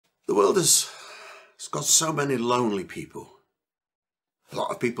The world has got so many lonely people. A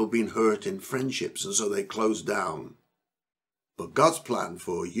lot of people have been hurt in friendships, and so they close down. But God's plan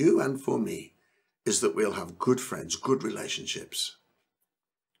for you and for me is that we'll have good friends, good relationships.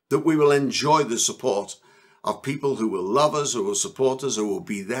 That we will enjoy the support of people who will love us, who will support us, who will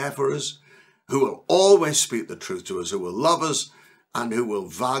be there for us, who will always speak the truth to us, who will love us, and who will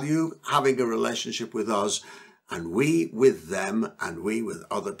value having a relationship with us, and we with them, and we with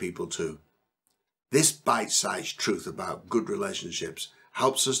other people too. This bite-sized truth about good relationships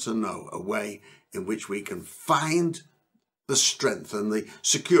helps us to know a way in which we can find the strength and the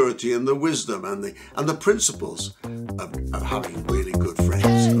security and the wisdom and the principles of having really good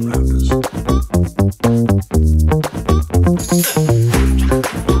friends around us.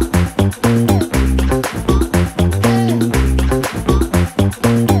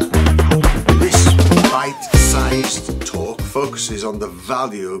 This bite-sized talk focuses on the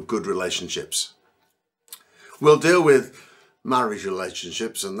value of good relationships. We'll deal with marriage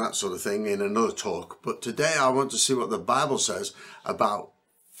relationships and that sort of thing in another talk, but today I want to see what the Bible says about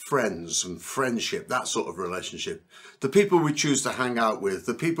friends and friendship, that sort of relationship. The people we choose to hang out with,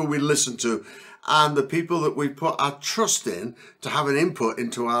 the people we listen to, and the people that we put our trust in to have an input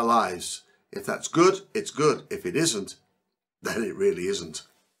into our lives. If that's good, it's good. If it isn't, then it really isn't.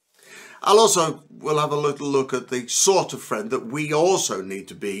 We'll have a little look at the sort of friend that we also need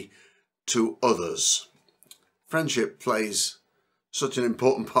to be to others. Friendship plays such an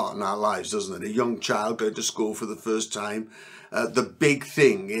important part in our lives, doesn't it? A young child going to school for the first time. The big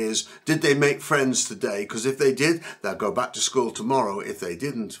thing is, did they make friends today? Because if they did, they'll go back to school tomorrow. If they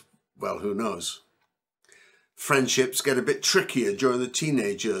didn't, well, who knows? Friendships get a bit trickier during the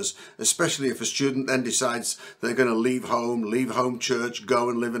teenage years, especially if a student then decides they're going to leave home church, go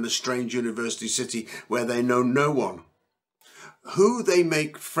and live in a strange university city where they know no one. Who they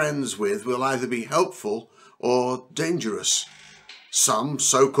make friends with will either be helpful or dangerous. Some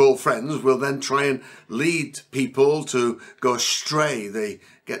so-called friends will then try and lead people to go astray. They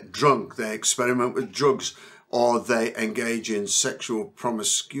get drunk, they experiment with drugs, or they engage in sexual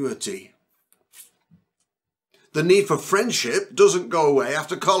promiscuity. The need for friendship doesn't go away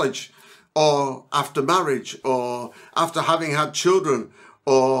after college, or after marriage, or after having had children,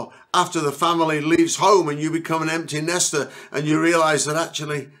 or after the family leaves home and you become an empty nester and you realize that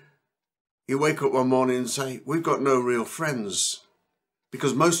actually you wake up one morning and say, we've got no real friends,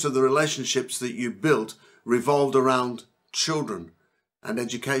 because most of the relationships that you built revolved around children and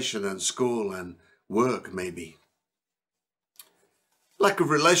education and school and work, maybe. Lack of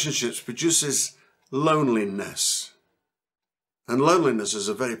relationships produces loneliness. And loneliness is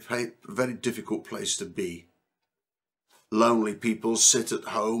a very difficult place to be. Lonely people sit at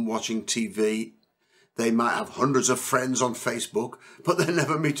home watching TV. They might have hundreds of friends on Facebook, but they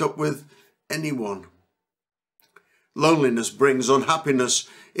never meet up with anyone. Loneliness brings unhappiness.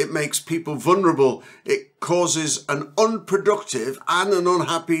 It makes people vulnerable. It causes an unproductive and an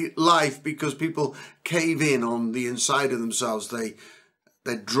unhappy life because people cave in on the inside of themselves. They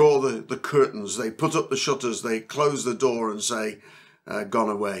draw the curtains, they put up the shutters, they close the door and say, gone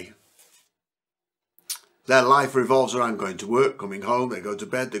away. Their life revolves around going to work, coming home, they go to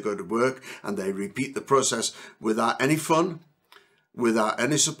bed, they go to work, and they repeat the process without any fun, without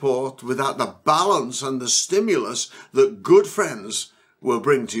any support, without the balance and the stimulus that good friends will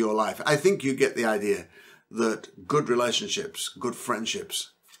bring to your life. I think you get the idea that good relationships, good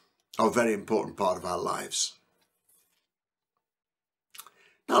friendships are a very important part of our lives.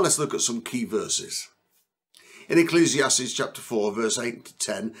 Now let's look at some key verses. In Ecclesiastes chapter 4, verse 8 to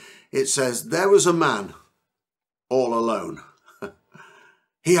 10, it says, there was a man all alone.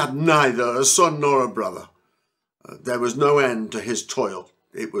 He had neither a son nor a brother. There was no end to his toil.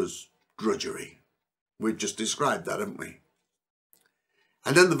 It was drudgery. We've just described that, haven't we?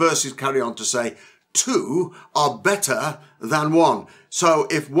 And then the verses carry on to say, two are better than one. So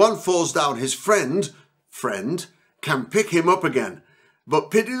if one falls down, his friend can pick him up again.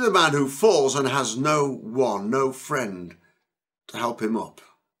 But pity the man who falls and has no friend to help him up.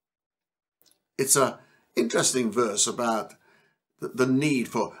 It's an interesting verse about the need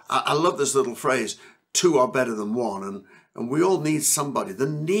for, I love this little phrase, two are better than one, and we all need somebody, the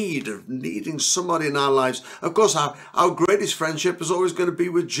need of needing somebody in our lives. Of course, our greatest friendship is always going to be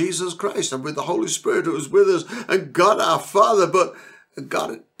with Jesus Christ and with the Holy Spirit who is with us and God our Father, but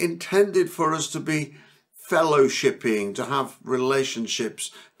God intended for us to be fellowshipping, to have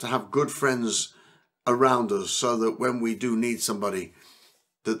relationships, to have good friends around us so that when we do need somebody,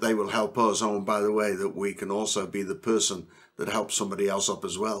 that they will help us. Oh, and by the way, that we can also be the person that helps somebody else up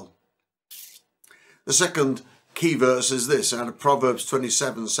as well. The second key verse is this, out of Proverbs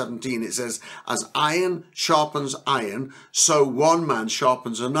 27:17. It says, as iron sharpens iron, so one man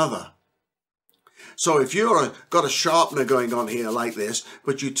sharpens another. So if you've got a sharpener going on here like this,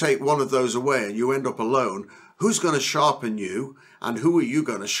 but you take one of those away and you end up alone, who's going to sharpen you and who are you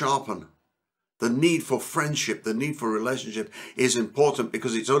going to sharpen? The need for friendship, the need for relationship is important,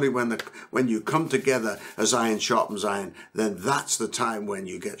 because it's only when you come together as iron sharpens iron, then that's the time when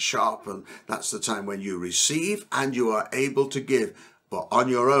you get sharpened. That's the time when you receive and you are able to give. But on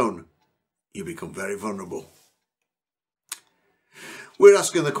your own, you become very vulnerable. We're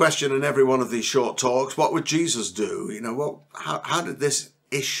asking the question in every one of these short talks, what would Jesus do? You know, how did this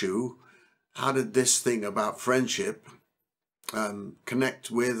issue, how did this thing about friendship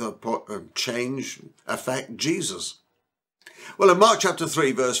connect with or change, affect Jesus? Well, in Mark chapter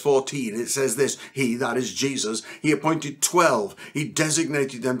 3, verse 14, it says this, he, that is Jesus, he appointed 12. He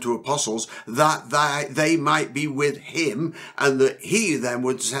designated them to apostles that they might be with him and that he then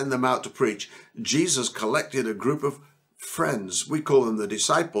would send them out to preach. Jesus collected a group of friends. We call them the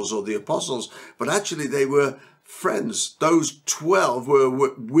disciples or the apostles, but actually they were friends. Those 12 were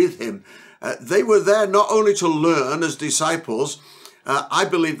with him. They were there not only to learn as disciples. I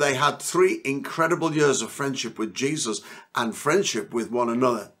believe they had 3 incredible years of friendship with Jesus and friendship with one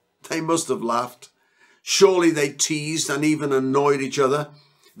another. They must have laughed. Surely they teased and even annoyed each other.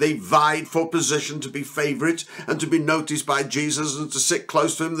 They vied for position to be favourite and to be noticed by Jesus and to sit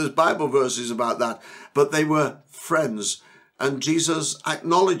close to him. There's Bible verses about that. But they were friends, and Jesus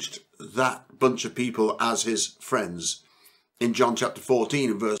acknowledged that bunch of people as his friends. In John chapter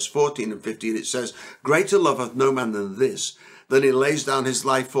 14 and verse 14 and 15 it says, greater love hath no man than this, that he lays down his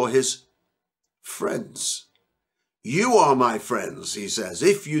life for his friends. You are my friends, he says,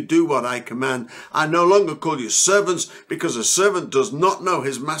 if you do what I command. I no longer call you servants, because a servant does not know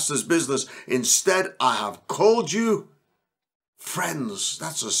his master's business. Instead, I have called you friends.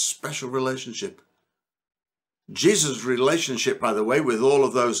 That's a special relationship. Jesus' relationship, by the way, with all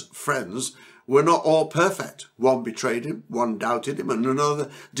of those friends were not all perfect. One betrayed him, one doubted him, and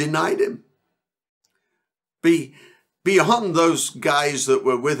another denied him. Beyond those guys that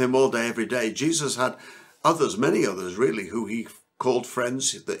were with him all day, every day, Jesus had others, many others really, who he called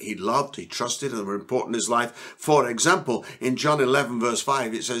friends, that he loved, he trusted, and were important in his life. For example, in John 11 verse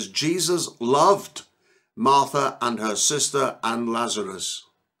 5, it says, Jesus loved Martha and her sister and Lazarus.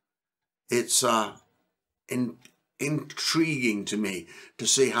 It's intriguing to me to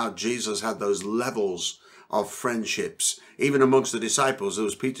see how Jesus had those levels of friendships. Even amongst the disciples, there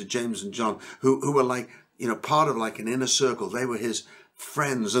was Peter, James, and John, who were like, you know, part of like an inner circle. They were his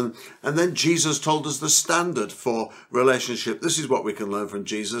friends. And then Jesus told us the standard for relationship. This is what we can learn from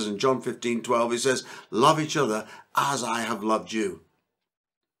Jesus. In John 15:12, he says, love each other as I have loved you.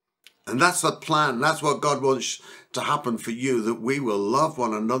 And that's the plan. That's what God wants to happen for you, that we will love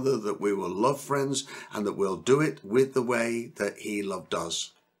one another, that we will love friends, and that we'll do it with the way that he loved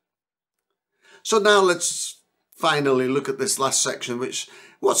us. So now let's finally look at this last section,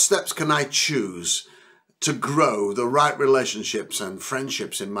 what steps can I choose to grow the right relationships and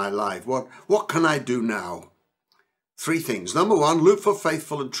friendships in my life? What can I do now? 3 things. Number 1, look for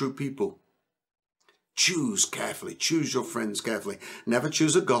faithful and true people. Choose carefully. Choose your friends carefully. Never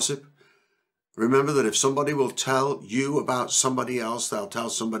choose a gossip. Remember that if somebody will tell you about somebody else, they'll tell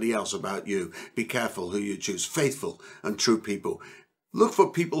somebody else about you. Be careful who you choose. Faithful and true people. Look for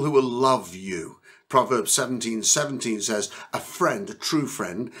people who will love you. Proverbs 17:17 says, a friend, a true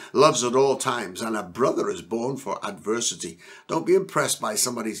friend, loves at all times, and a brother is born for adversity. Don't be impressed by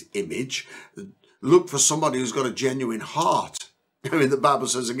somebody's image. Look for somebody who's got a genuine heart. I mean, the Bible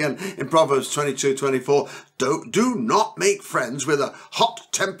says again in Proverbs 22:24, do not make friends with a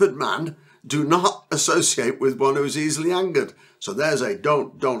hot-tempered man. Do not associate with one who is easily angered. So there's a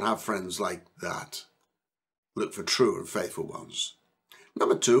don't have friends like that. Look for true and faithful ones.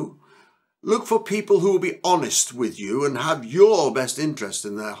 Number 2, look for people who will be honest with you and have your best interest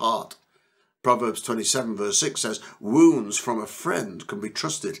in their heart. Proverbs 27 verse 6 says, wounds from a friend can be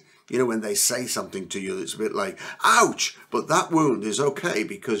trusted. You know, when they say something to you, it's a bit like, ouch, but that wound is okay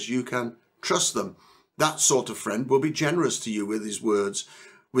because you can trust them. That sort of friend will be generous to you with his words,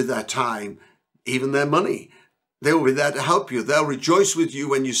 with their time, even their money. They will be there to help you. They'll rejoice with you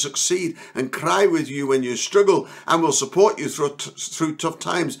when you succeed and cry with you when you struggle, and will support you through tough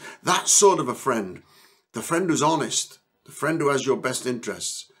times. That sort of a friend, the friend who's honest, the friend who has your best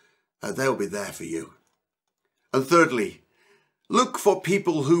interests, they'll be there for you. And thirdly, look for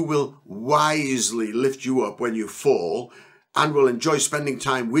people who will wisely lift you up when you fall and will enjoy spending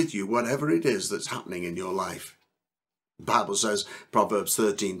time with you, whatever it is that's happening in your life. The Bible says, Proverbs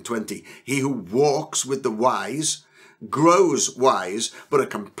 13:20, he who walks with the wise grows wise, but a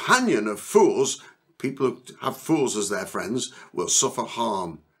companion of fools, people who have fools as their friends, will suffer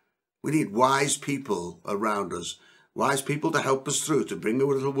harm. We need wise people around us. Wise people to help us through, to bring a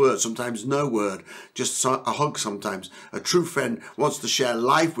little word, sometimes no word, just a hug sometimes. A true friend wants to share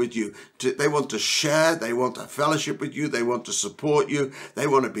life with you. They want to share, they want to fellowship with you, they want to support you, they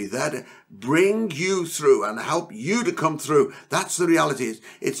want to be there to bring you through and help you to come through. That's the reality.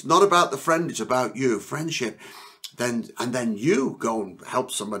 It's not about the friend, it's about you. Friendship. And then you go and help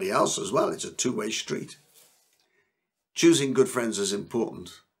somebody else as well. It's a two-way street. Choosing good friends is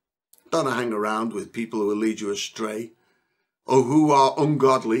important. Don't hang around with people who will lead you astray or who are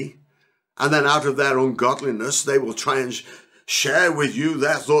ungodly, and then out of their ungodliness they will try and share with you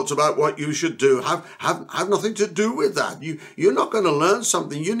their thoughts about what you should do. Have nothing to do with that. You're not going to learn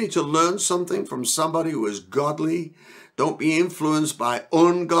something. You need to learn something from somebody who is godly. Don't be influenced by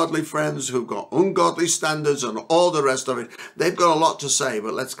ungodly friends who've got ungodly standards and all the rest of it. They've got a lot to say,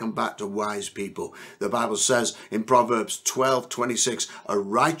 but let's come back to wise people. The Bible says in Proverbs 12:26, a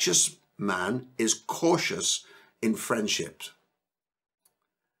righteous man is cautious in friendship.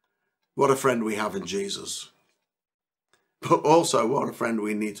 What a friend we have in Jesus. But also what a friend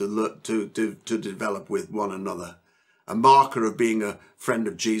we need to look to develop with one another. A marker of being a friend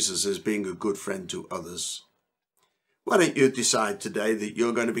of Jesus is being a good friend to others. Why don't you decide today that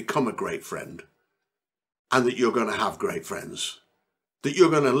you're going to become a great friend and that you're going to have great friends, that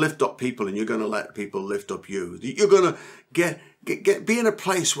you're going to lift up people and you're going to let people lift up you, that you're going to be in a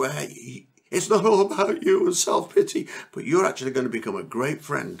place where it's not all about you and self-pity, but you're actually going to become a great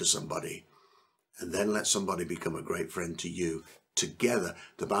friend to somebody and then let somebody become a great friend to you together.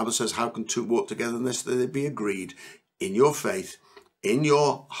 The Bible says, how can two walk together unless they be agreed? In your faith, in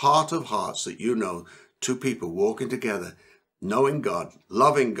your heart of hearts, that you know two people walking together, knowing God,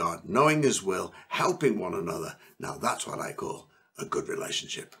 loving God, knowing his will, helping one another. Now that's what I call a good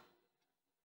relationship.